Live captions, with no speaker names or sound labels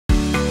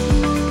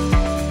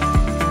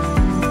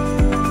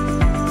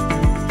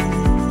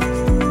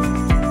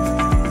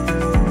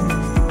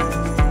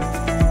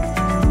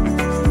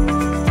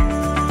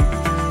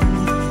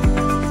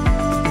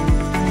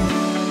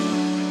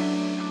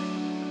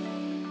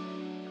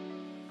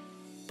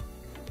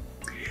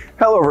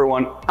Hello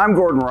everyone, I'm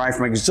Gordon Rye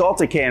from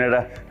Exalta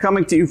Canada,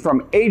 coming to you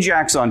from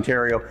Ajax,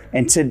 Ontario,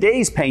 and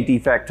today's paint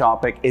defect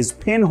topic is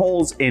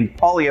pinholes in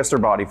polyester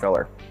body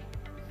filler.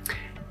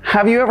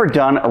 Have you ever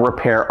done a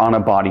repair on a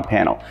body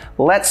panel?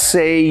 Let's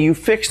say you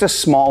fixed a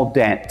small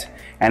dent,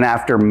 and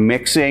after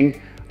mixing,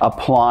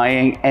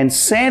 applying, and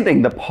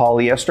sanding the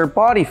polyester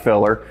body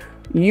filler,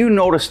 you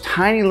notice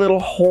tiny little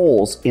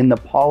holes in the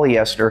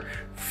polyester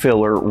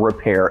filler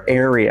repair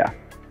area.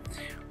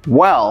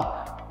 Well,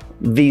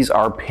 these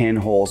are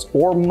pinholes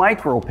or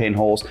micro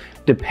pinholes,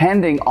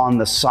 depending on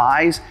the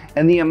size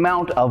and the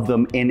amount of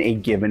them in a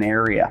given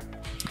area.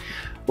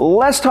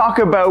 Let's talk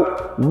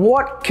about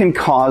what can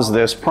cause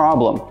this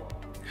problem.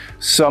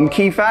 Some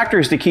key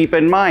factors to keep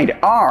in mind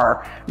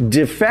are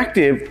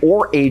defective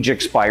or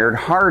age-expired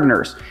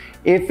hardeners.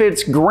 If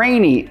it's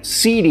grainy,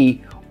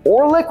 seedy,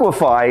 or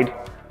liquefied,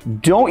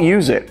 don't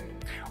use it.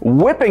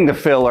 Whipping the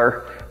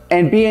filler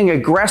and being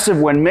aggressive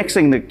when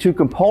mixing the two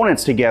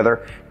components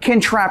together can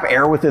trap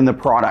air within the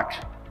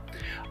product.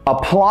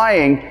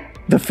 Applying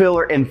the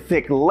filler in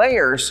thick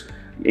layers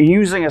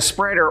using a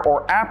spreader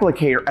or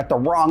applicator at the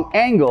wrong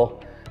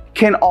angle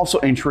can also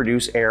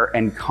introduce air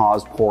and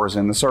cause pores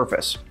in the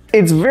surface.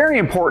 It's very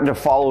important to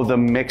follow the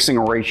mixing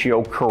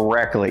ratio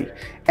correctly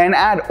and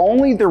add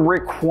only the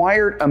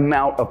required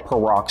amount of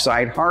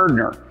peroxide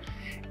hardener.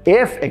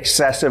 If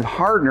excessive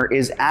hardener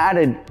is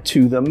added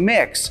to the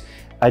mix,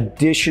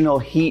 additional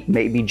heat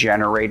may be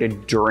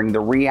generated during the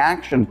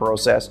reaction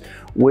process,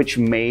 which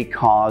may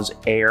cause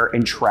air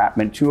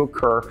entrapment to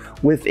occur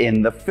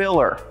within the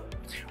filler,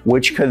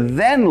 which could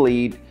then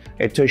lead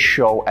it to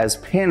show as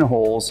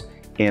pinholes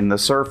in the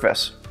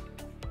surface.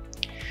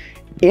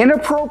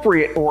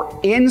 Inappropriate or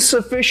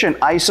insufficient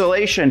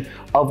isolation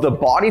of the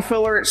body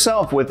filler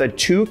itself with a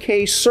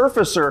 2K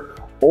surfacer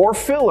or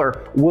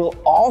filler will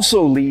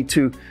also lead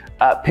to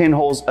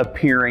pinholes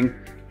appearing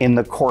in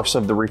the course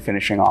of the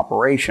refinishing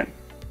operation.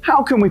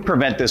 How can we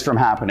prevent this from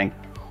happening?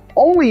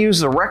 Only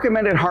use the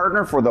recommended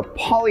hardener for the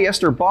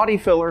polyester body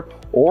filler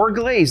or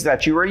glaze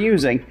that you are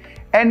using,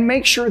 and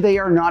make sure they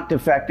are not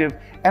defective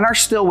and are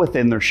still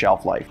within their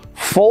shelf life.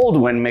 Fold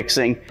when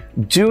mixing,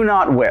 do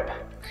not whip.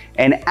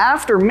 And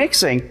after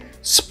mixing,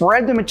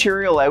 spread the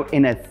material out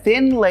in a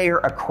thin layer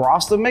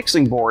across the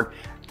mixing board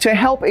to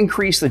help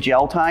increase the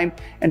gel time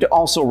and to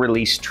also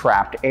release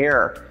trapped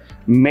air.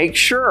 Make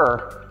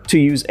sure to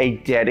use a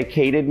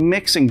dedicated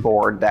mixing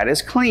board that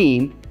is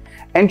clean,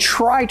 and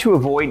try to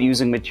avoid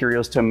using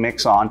materials to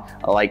mix on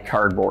like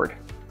cardboard.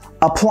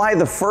 Apply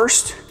the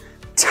first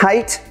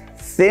tight,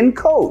 thin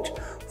coat,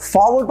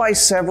 followed by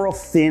several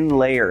thin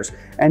layers,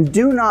 and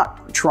do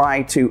not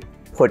try to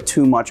put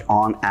too much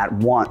on at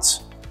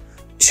once.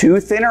 2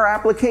 thinner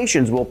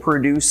applications will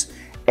produce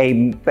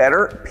a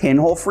better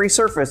pinhole-free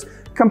surface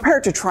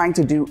compared to trying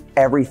to do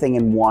everything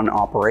in one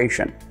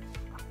operation.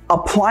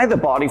 Apply the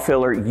body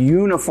filler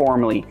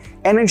uniformly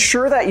and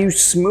ensure that you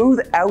smooth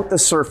out the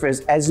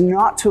surface as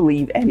not to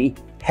leave any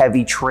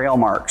heavy trail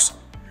marks.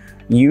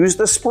 Use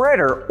the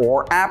spreader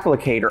or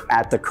applicator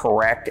at the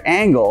correct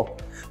angle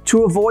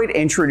to avoid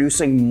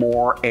introducing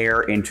more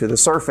air into the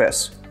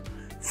surface.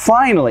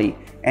 Finally,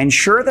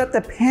 ensure that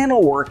the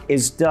panel work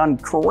is done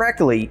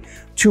correctly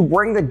to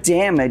bring the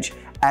damage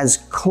as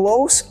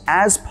close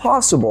as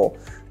possible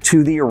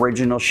to the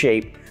original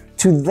shape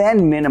to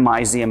then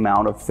minimize the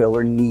amount of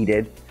filler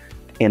needed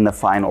in the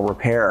final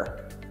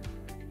repair.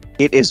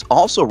 It is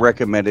also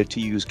recommended to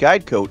use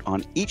guide coat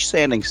on each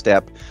sanding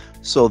step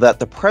so that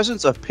the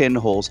presence of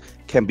pinholes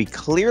can be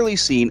clearly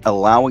seen,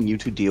 allowing you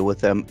to deal with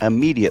them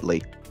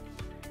immediately.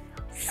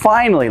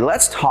 Finally,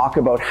 let's talk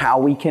about how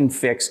we can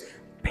fix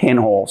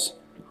pinholes.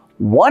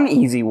 One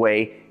easy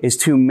way is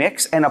to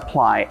mix and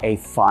apply a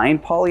fine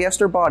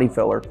polyester body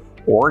filler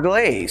or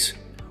glaze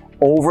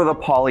over the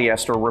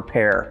polyester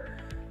repair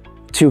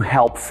to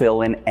help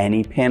fill in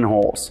any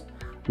pinholes.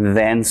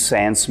 Then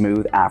sand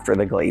smooth after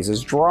the glaze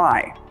is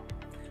dry.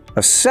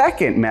 A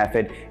second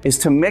method is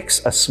to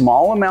mix a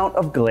small amount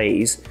of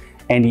glaze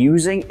and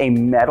using a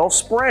metal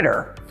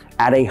spreader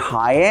at a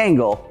high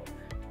angle,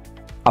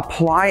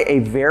 apply a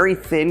very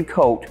thin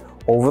coat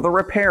over the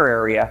repair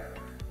area,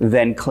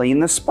 then clean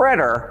the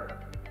spreader,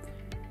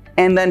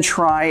 and then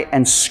try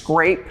and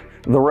scrape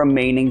the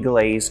remaining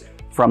glaze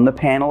from the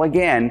panel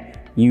again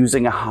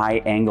using a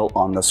high angle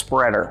on the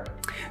spreader.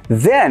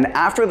 Then,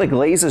 after the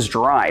glaze is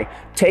dry,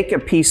 take a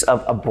piece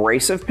of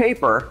abrasive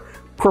paper,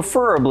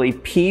 preferably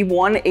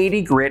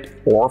P180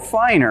 grit or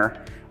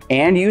finer,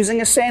 and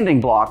using a sanding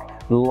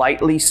block,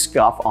 lightly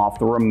scuff off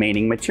the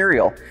remaining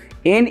material.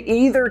 In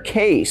either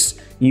case,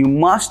 you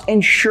must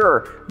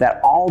ensure that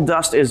all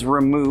dust is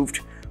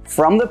removed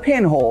from the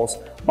pinholes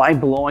by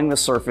blowing the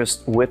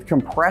surface with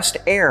compressed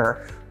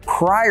air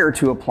prior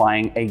to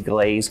applying a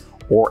glaze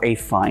or a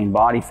fine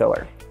body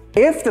filler.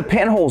 If the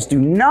pinholes do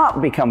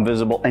not become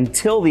visible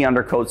until the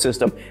undercoat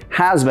system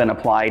has been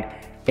applied,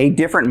 a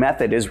different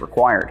method is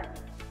required.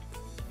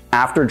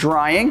 After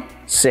drying,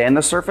 sand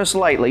the surface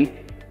lightly,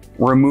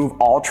 remove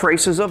all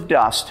traces of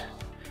dust,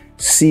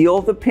 seal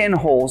the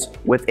pinholes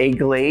with a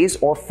glaze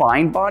or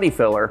fine body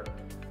filler,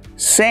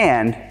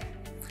 sand,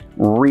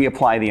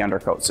 reapply the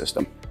undercoat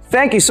system.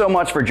 Thank you so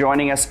much for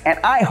joining us, and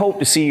I hope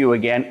to see you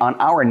again on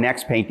our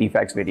next paint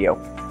defects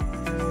video.